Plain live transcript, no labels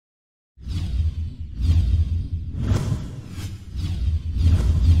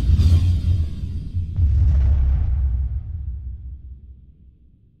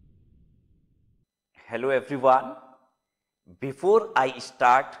Hello everyone. Before I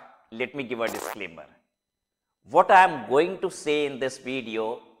start, let me give a disclaimer. What I am going to say in this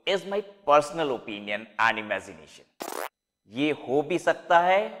video is my personal opinion and imagination. ये हो भी सकता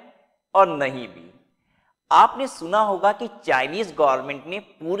है और नहीं भी। आपने सुना होगा कि चाइनीज गवर्नमेंट ने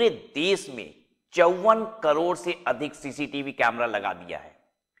पूरे देश में 54 करोड़ से अधिक सीसीटीवी कैमरा लगा दिया है।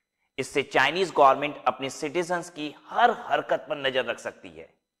 इससे चाइनीज गवर्नमेंट अपने सिटीजन्स की हर हरकत पर नजर रख सकती है।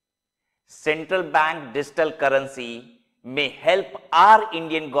 Central bank digital currency may help our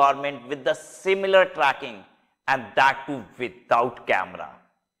Indian government with the similar tracking and that too without camera.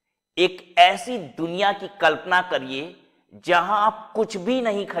 एक ऐसी दुनिया की कल्पना करिए जहां आप कुछ भी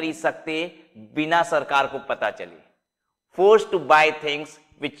नहीं खरीद सकते बिना सरकार को पता चले. Forced to buy things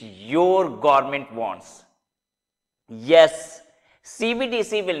which your government wants. Yes,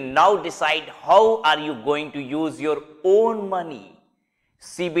 CBDC will now decide how are you going to use your own money.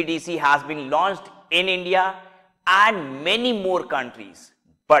 CBDC has been launched in India and many more countries.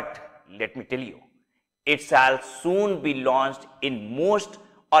 But let me tell you, it shall soon be launched in most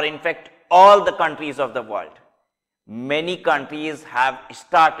or in fact all the countries of the world. Many countries have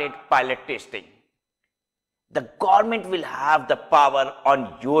started pilot testing. The government will have the power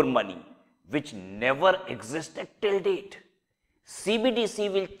on your money, which never existed till date.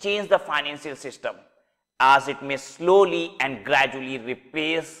 CBDC will change the financial system, as it may slowly and gradually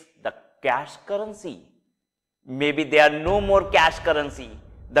replace the cash currency. Maybe there are no more cash currency,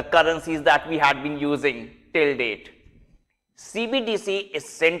 the currencies that we had been using till date. CBDC is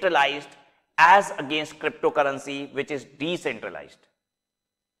centralized as against cryptocurrency, which is decentralized.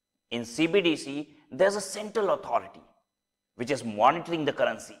 In CBDC, there's a central authority which is monitoring the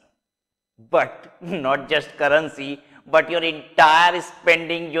currency. But not just currency, but your entire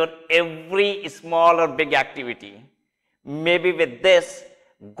spending, your every small or big activity. Maybe with this,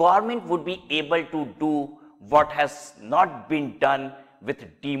 government would be able to do what has not been done with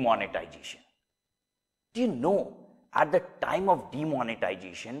demonetization. Do you know, at the time of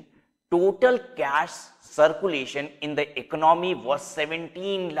demonetization, total cash circulation in the economy was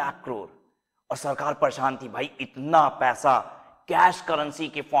 17 lakh crore. और सरकार परेशान थी, भाई इतना पैसा cash currency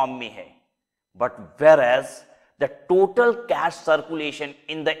के form में है. But whereas the total cash circulation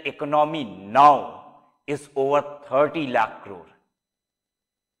in the economy now is over 30 lakh crore.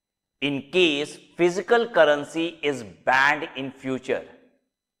 In case physical currency is banned in future,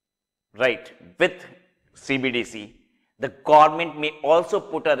 right, with CBDC, the government may also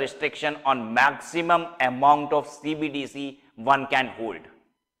put a restriction on maximum amount of CBDC one can hold.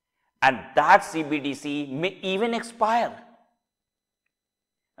 And that CBDC may even expire.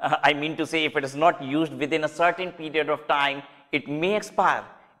 I mean to say, if it is not used within a certain period of time, it may expire.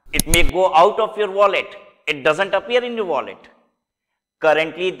 It may go out of your wallet. It doesn't appear in your wallet.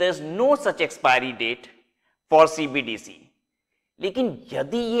 Currently, there is no such expiry date for CBDC. लेकिन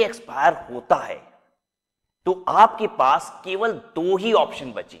यदि ये expire होता है, तो आपके पास केवल दो ही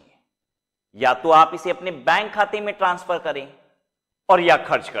option बचेंगे. या तो आप इसे अपने बैंक खाते में ट्रांसफर करें और या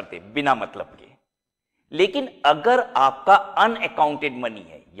खर्च कर दें बिना मतलब के. लेकिन अगर आपका अनअकाउंटेड मनी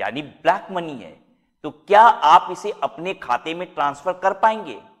है, यानी ब्लैक मनी है, तो क्या आप इसे अपने खाते में ट्रांसफर कर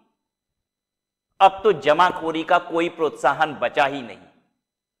पाएंगे? अब तो जमाखोरी का कोई प्रोत्साहन बचा ही नहीं.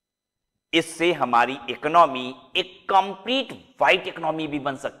 इससे हमारी इकोनॉमी एक कंप्लीट व्हाइट इकोनॉमी भी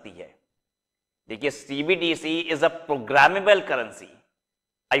बन सकती है. देखिए, CBDC is a programmable currency.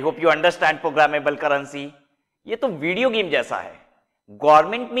 I hope you understand programmable currency. ये तो वीडियो गेम जैसा है.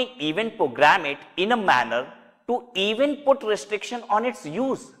 Government may even program it in a manner to even put restriction on its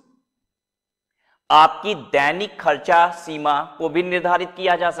use. आपकी दैनिक खर्चा सीमा को भी निर्धारित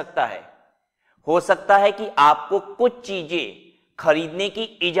किया जा सकता है. हो सकता है कि आपको कुछ चीजें खरीदने की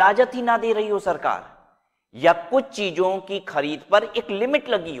इजाजत ही ना दे रही हो सरकार, या कुछ चीजों की खरीद पर एक लिमिट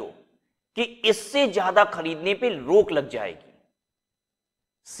लगी हो कि इससे ज्यादा खरीदने पे रोक लग जाएगी.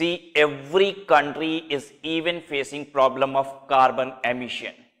 See, every country is even facing problem of carbon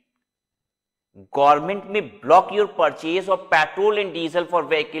emission. Government may block your purchase of petrol and diesel for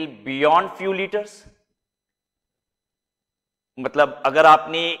vehicle beyond few liters. मतलब अगर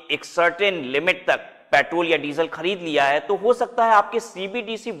आपने एक सर्टेन लिमिट तक पेट्रोल या डीजल खरीद लिया है, तो हो सकता है आपके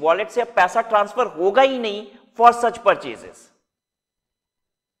सीबीडीसी वॉलेट से अब पैसा ट्रांसफर होगा ही नहीं for such purchases.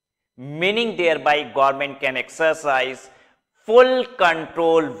 Meaning thereby government can exercise full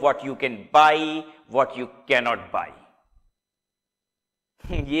control what you can buy, what you cannot buy.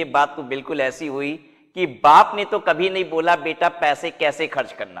 ये बात तो बिल्कुल ऐसी हुई कि बाप ने तो कभी नहीं बोला बेटा पैसे कैसे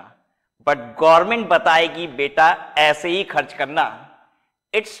खर्च करना, बट गवर्नमेंट बताएगी बेटा ऐसे ही खर्च करना.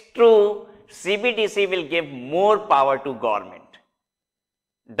 It's true, CBDC will give more power to government.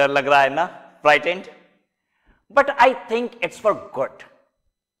 डर लग रहा है ना? Frightened? But I think it's for good.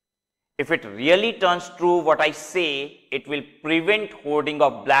 If it really turns true what I say, it will prevent hoarding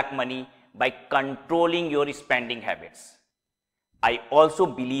of black money by controlling your spending habits. I also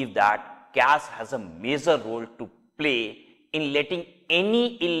believe that cash has a major role to play in letting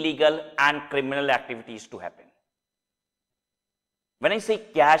any illegal and criminal activities to happen. When I say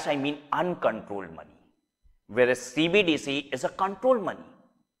cash, I mean uncontrolled money, whereas CBDC is a controlled money.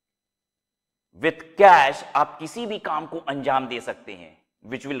 With cash, आप किसी भी काम को अंजाम दे सकते हैं,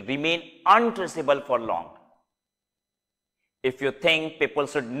 which will remain untraceable for long. If you think people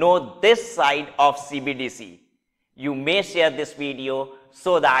should know this side of CBDC, you may share this video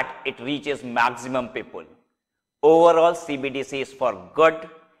so that it reaches maximum people. Overall, CBDC is for good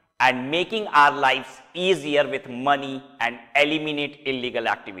and making our lives easier with money and eliminate illegal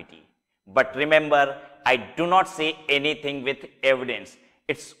activity. But remember, I do not say anything with evidence.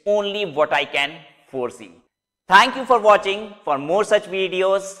 It's only what I can foresee. Thank you for watching. For more such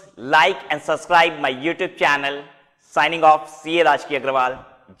videos, like and subscribe my YouTube channel. Signing off, CA Raj K Agrawal.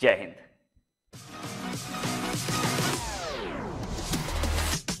 Jai Hind.